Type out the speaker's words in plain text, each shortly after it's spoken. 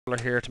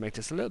here to make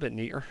this a little bit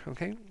neater,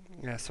 okay,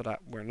 so that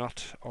we're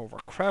not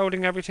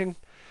overcrowding everything,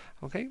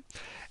 okay.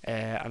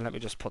 And let me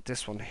just put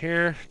this one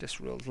here, this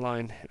ruled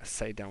line, let's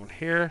say down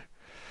here,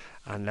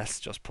 and let's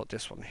just put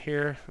this one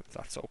here, if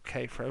that's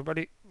okay for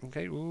everybody,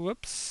 okay.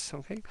 Whoops,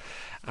 okay.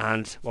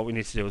 And what we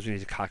need to do is we need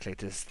to calculate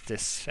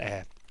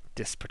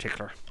this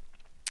particular,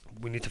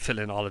 we need to fill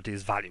in all of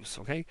these values,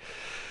 okay.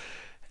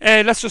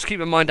 Let's just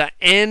keep in mind that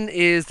n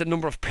is the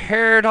number of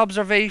paired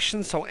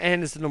observations. So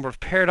n is the number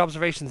of paired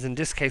observations. In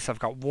this case, I've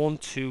got 1,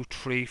 2,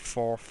 3,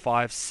 4,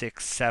 5,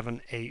 6,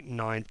 7, 8,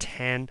 9,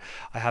 10.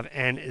 I have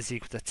n is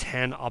equal to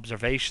 10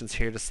 observations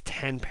here. There's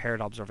 10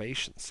 paired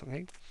observations.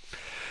 Okay.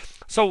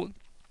 So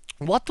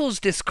what does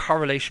this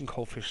correlation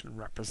coefficient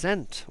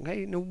represent?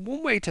 Okay, now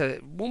one way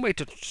to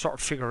sort of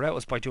figure it out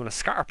is by doing a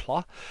scatter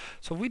plot.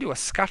 So if we do a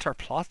scatter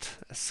plot,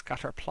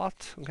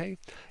 okay,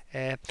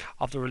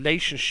 of the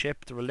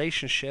relationship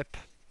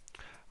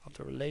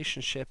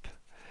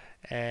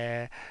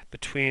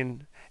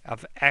between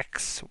of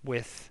x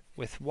with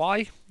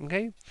y.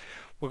 Okay,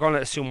 we're going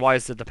to assume y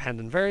is the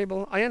dependent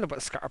variable. I end up with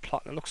a scatter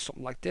plot and it looks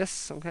something like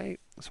this. Okay,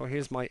 so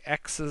here's my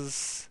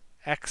x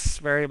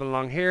variable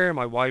along here,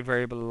 my y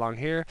variable along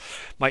here,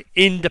 my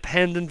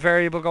independent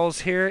variable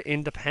goes here,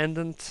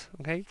 independent,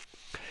 okay,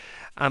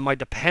 and my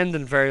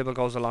dependent variable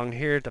goes along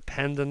here,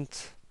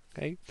 dependent,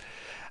 okay.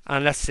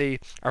 And let's see,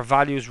 our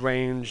values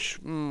range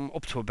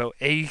up to about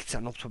 8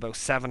 and up to about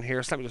 7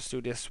 here. So let me just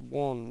do this.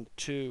 1,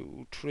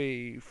 2,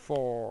 3,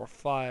 4,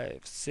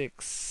 5,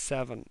 6,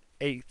 7,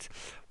 8.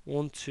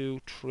 1, 2,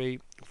 3,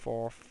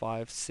 4,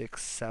 5,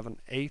 6, 7,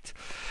 8.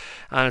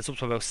 And it's up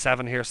to about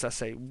 7 here. So let's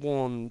say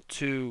 1,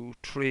 2,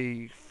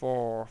 3,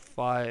 4,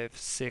 5,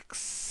 6,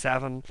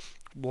 7.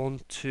 1,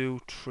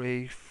 2,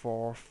 3,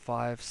 4,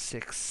 5,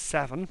 6,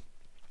 7.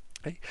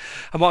 Okay.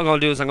 And what I'm going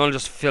to do is I'm going to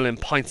just fill in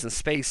points in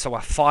space. So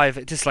at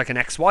 5, just like an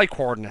xy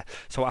coordinate.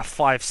 So at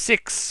 5,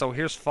 6. So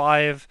here's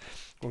 5.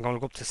 I'm going to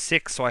go up to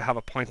 6, so I have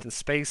a point in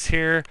space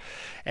here.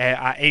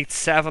 At 8,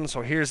 7,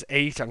 so here's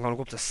 8. I'm going to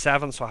go up to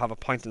 7, so I have a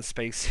point in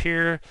space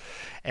here.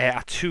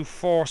 At 2,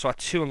 4, so at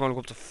 2, I'm going to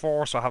go up to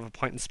 4, so I have a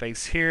point in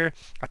space here.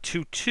 At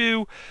 2,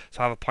 2, so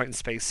I have a point in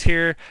space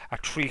here.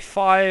 At 3,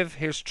 5,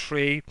 here's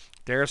 3.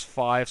 There's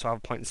 5, so I have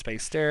a point in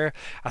space there.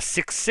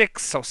 6,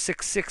 6, so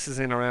 6, 6 is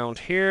in around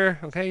here,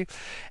 okay.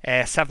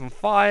 7,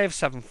 5,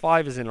 7,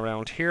 5 is in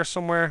around here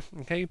somewhere,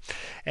 okay.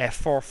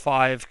 4,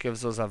 5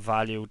 gives us a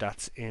value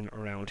that's in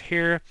around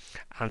here,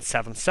 and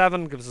 7,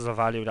 7 gives us a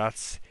value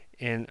that's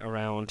in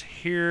around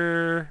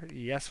here,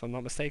 yes, if I'm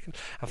not mistaken,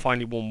 and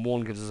finally 1,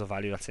 1 gives us a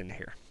value that's in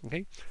here,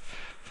 okay.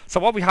 So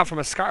what we have from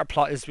a scatter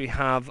plot is we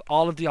have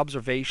all of the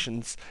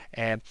observations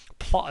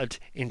plotted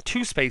in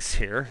 2 space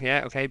here,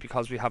 yeah, okay,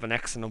 because we have an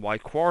x and a y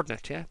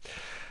coordinate, yeah.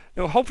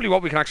 Now hopefully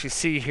what we can actually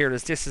see here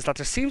is this, is that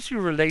there seems to be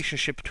a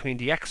relationship between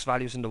the x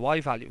values and the y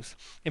values.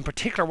 In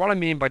particular, what I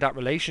mean by that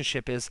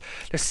relationship is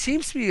there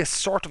seems to be a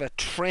sort of a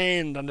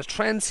trend, and the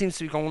trend seems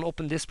to be going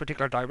up in this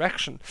particular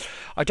direction.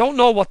 I don't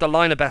know what the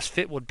line of best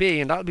fit would be,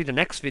 and that'll be the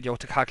next video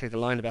to calculate the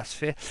line of best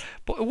fit,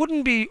 but it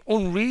wouldn't be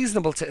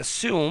unreasonable to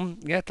assume,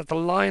 yeah, that the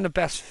line of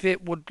best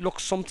fit would look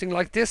something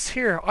like this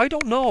here. I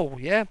don't know,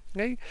 yeah,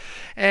 okay.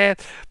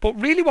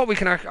 But really what we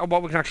can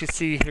actually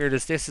see here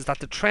is this, is that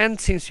the trend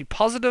seems to be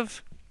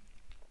positive,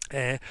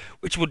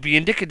 which would be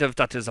indicative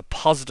that there's a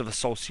positive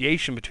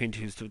association between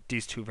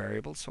these two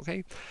variables,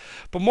 okay.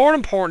 But more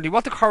importantly,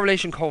 what the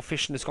correlation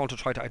coefficient is going to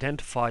try to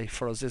identify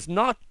for us is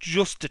not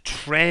just the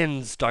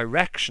trend's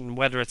direction,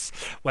 whether it's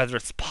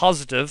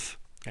positive,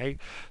 okay,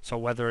 so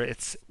whether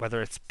it's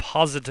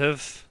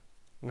positive,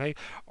 okay,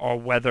 or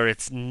whether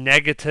it's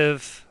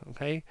negative,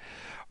 okay,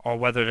 or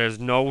whether there's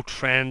no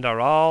trend at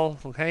all,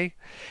 okay.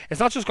 It's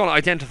not just going to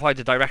identify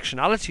the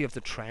directionality of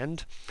the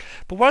trend,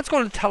 but what it's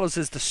going to tell us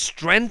is the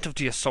strength of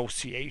the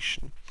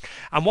association.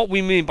 And what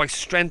we mean by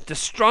strength, the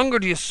stronger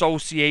the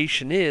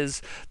association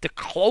is, the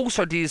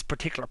closer these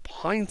particular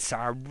points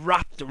are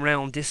wrapped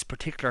around this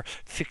particular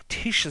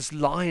fictitious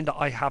line that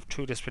I have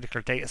through this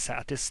particular data set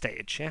at this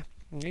stage, yeah.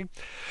 Okay.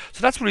 So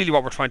that's really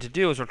what we're trying to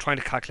do, is we're trying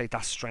to calculate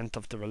that strength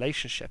of the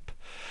relationship.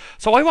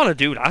 So I want to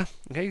do that,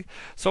 okay.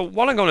 So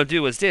what I'm going to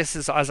do is this,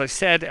 is as I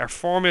said, our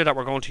formula that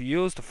we're going to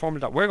use,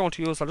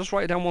 I'll just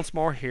write it down once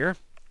more here.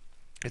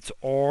 It's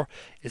R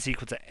is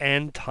equal to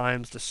n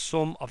times the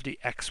sum of the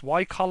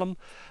xy column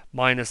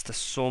minus the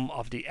sum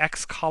of the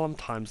x column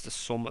times the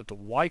sum of the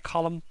y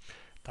column.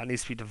 That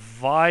needs to be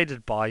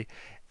divided by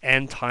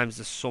n times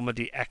the sum of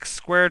the x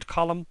squared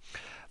column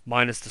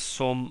minus the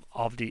sum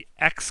of the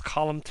x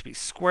column to be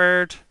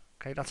squared,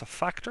 okay, that's a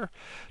factor,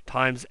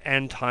 times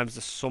n times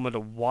the sum of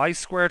the y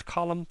squared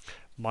column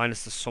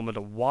minus the sum of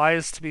the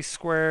y's to be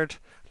squared,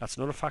 that's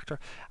another factor,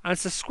 and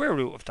it's the square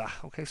root of that,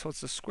 okay, so it's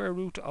the square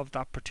root of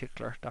that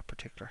particular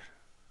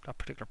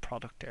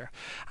product there,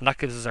 and that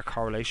gives us our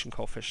correlation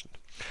coefficient.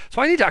 So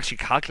I need to actually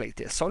calculate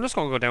this, so I'm just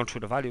going to go down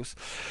through the values.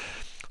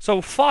 So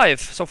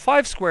 5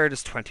 squared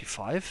is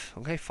 25,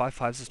 okay, 5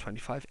 5s is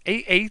 25.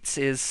 8 8s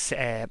is,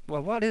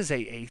 well, what is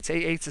 8 8s?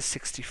 8 8s is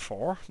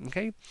 64,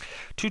 okay.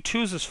 2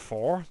 2s is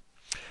 4,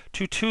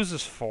 2 2s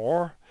is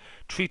 4,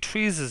 3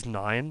 3s is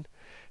 9,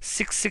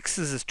 6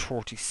 sixes is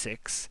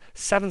 36,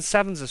 7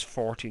 sevens is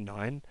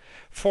 49,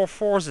 4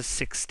 fours is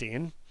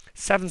 16,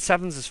 7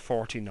 sevens is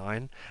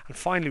 49, and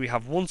finally we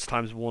have 1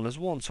 times 1 is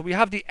 1. So we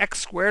have the x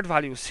squared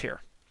values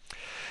here.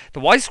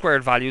 The y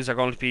squared values are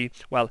going to be,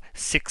 well,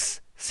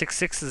 6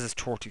 sixes is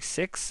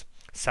 36,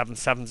 7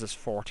 sevens is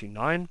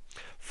 49,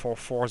 4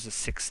 fours is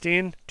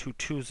 16, 2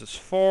 twos is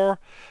 4,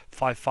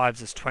 5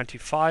 fives is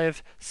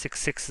 25, 6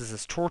 sixes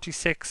is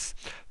 36,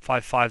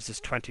 5 fives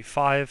is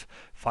 25,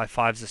 5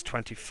 fives is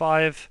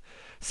 25,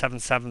 7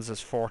 sevens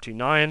is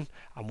 49,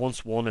 and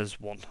once 1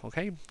 is 1.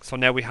 Okay, so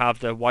now we have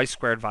the y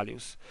squared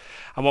values.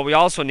 And what we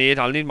also need,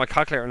 I'll need my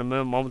calculator in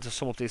a moment to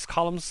sum up these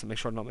columns to make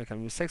sure I don't make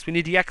any mistakes. We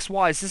need the x,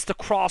 y's. This is the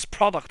cross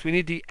product. We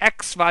need the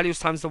x values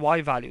times the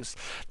y values.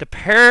 The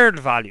paired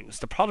values,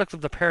 the product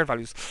of the paired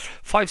values.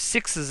 5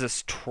 sixes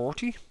is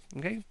 30.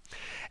 Okay,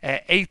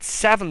 8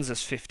 sevens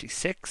is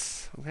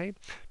 56. Okay,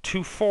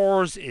 2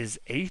 fours is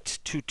 8,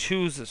 2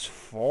 twos is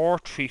 4,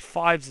 3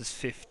 fives is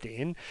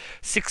 15,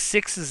 6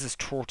 sixes is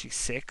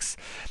 36,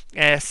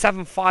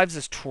 7 fives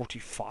is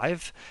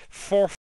 35, 4